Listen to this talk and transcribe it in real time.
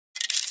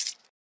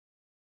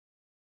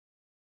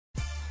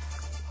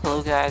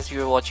Hello guys,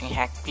 you're watching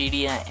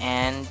PEDIA,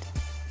 and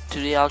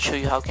today I'll show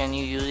you how can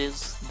you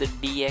use the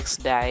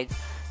Dxdiag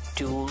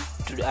tool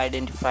to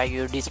identify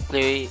your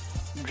display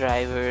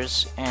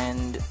drivers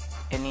and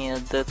any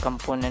other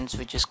components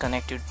which is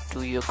connected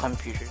to your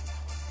computer.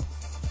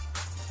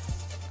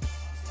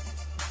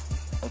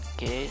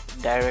 Okay,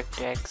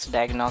 Dxdiag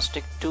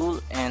diagnostic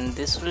tool, and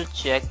this will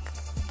check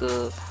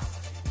the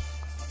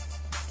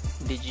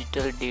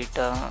digital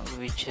data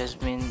which has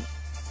been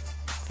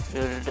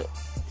filled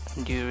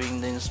during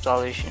the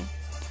installation.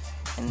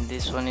 And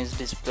this one is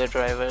display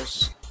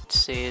drivers. It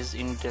says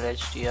Intel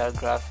HDR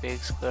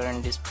graphics,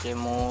 current display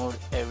mode,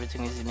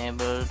 everything is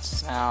enabled,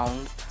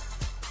 sound,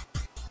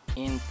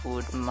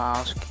 input,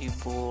 mouse,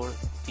 keyboard,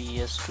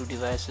 PS2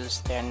 devices,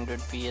 standard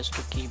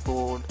PS2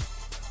 keyboard,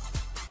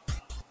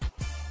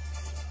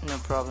 no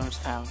problems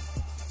found.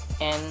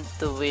 And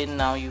the way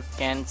now you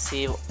can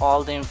save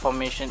all the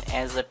information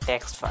as a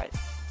text file.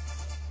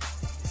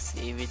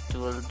 Save it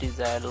to a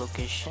desired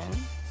location.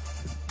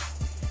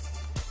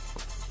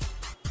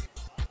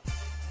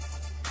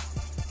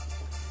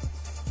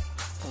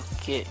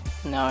 Okay,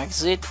 now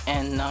exit,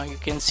 and now you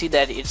can see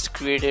that it's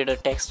created a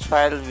text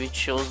file which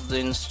shows the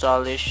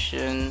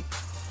installation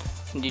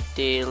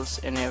details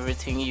and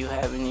everything you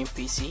have in your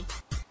PC.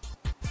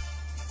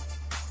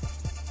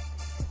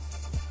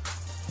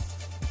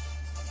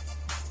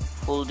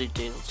 Full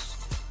details,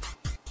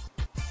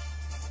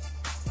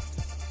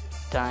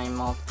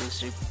 time of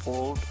this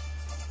report,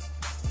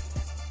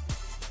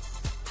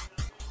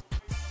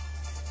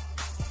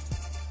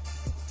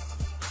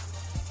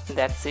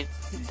 that's it.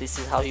 This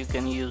is how you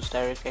can use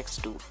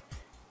DirectX tool.